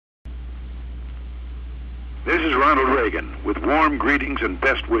This is Ronald Reagan, with warm greetings and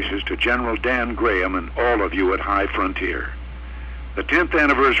best wishes to General Dan Graham and all of you at High Frontier. The 10th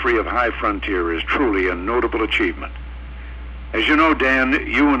anniversary of High Frontier is truly a notable achievement. As you know, Dan,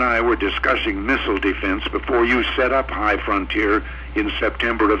 you and I were discussing missile defense before you set up High Frontier in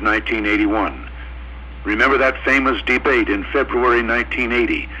September of 1981. Remember that famous debate in February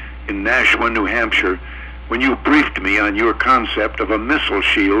 1980 in Nashua, New Hampshire, when you briefed me on your concept of a missile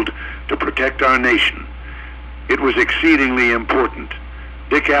shield to protect our nation? It was exceedingly important.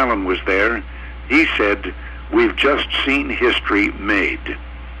 Dick Allen was there. He said, "We've just seen history made."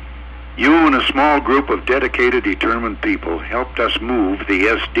 You and a small group of dedicated, determined people helped us move the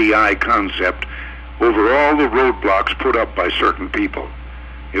SDI concept over all the roadblocks put up by certain people.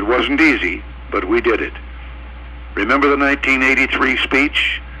 It wasn't easy, but we did it. Remember the 1983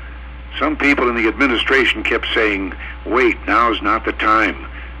 speech? Some people in the administration kept saying, "Wait, now's not the time.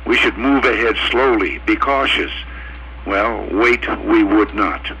 We should move ahead slowly, be cautious." Well, wait, we would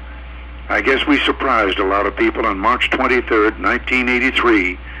not. I guess we surprised a lot of people on March 23rd,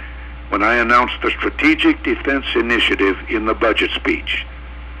 1983, when I announced the Strategic Defense Initiative in the budget speech.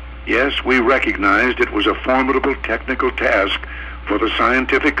 Yes, we recognized it was a formidable technical task for the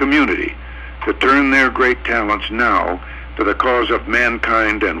scientific community to turn their great talents now to the cause of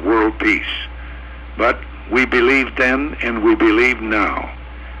mankind and world peace. But we believed then, and we believe now,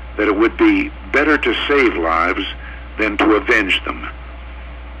 that it would be better to save lives than to avenge them.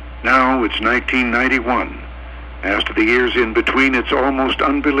 Now it's 1991. As to the years in between, it's almost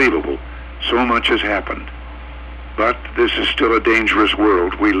unbelievable. So much has happened. But this is still a dangerous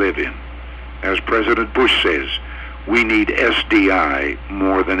world we live in. As President Bush says, we need SDI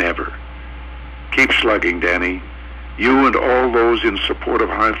more than ever. Keep slugging, Danny. You and all those in support of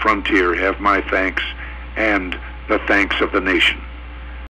High Frontier have my thanks and the thanks of the nation.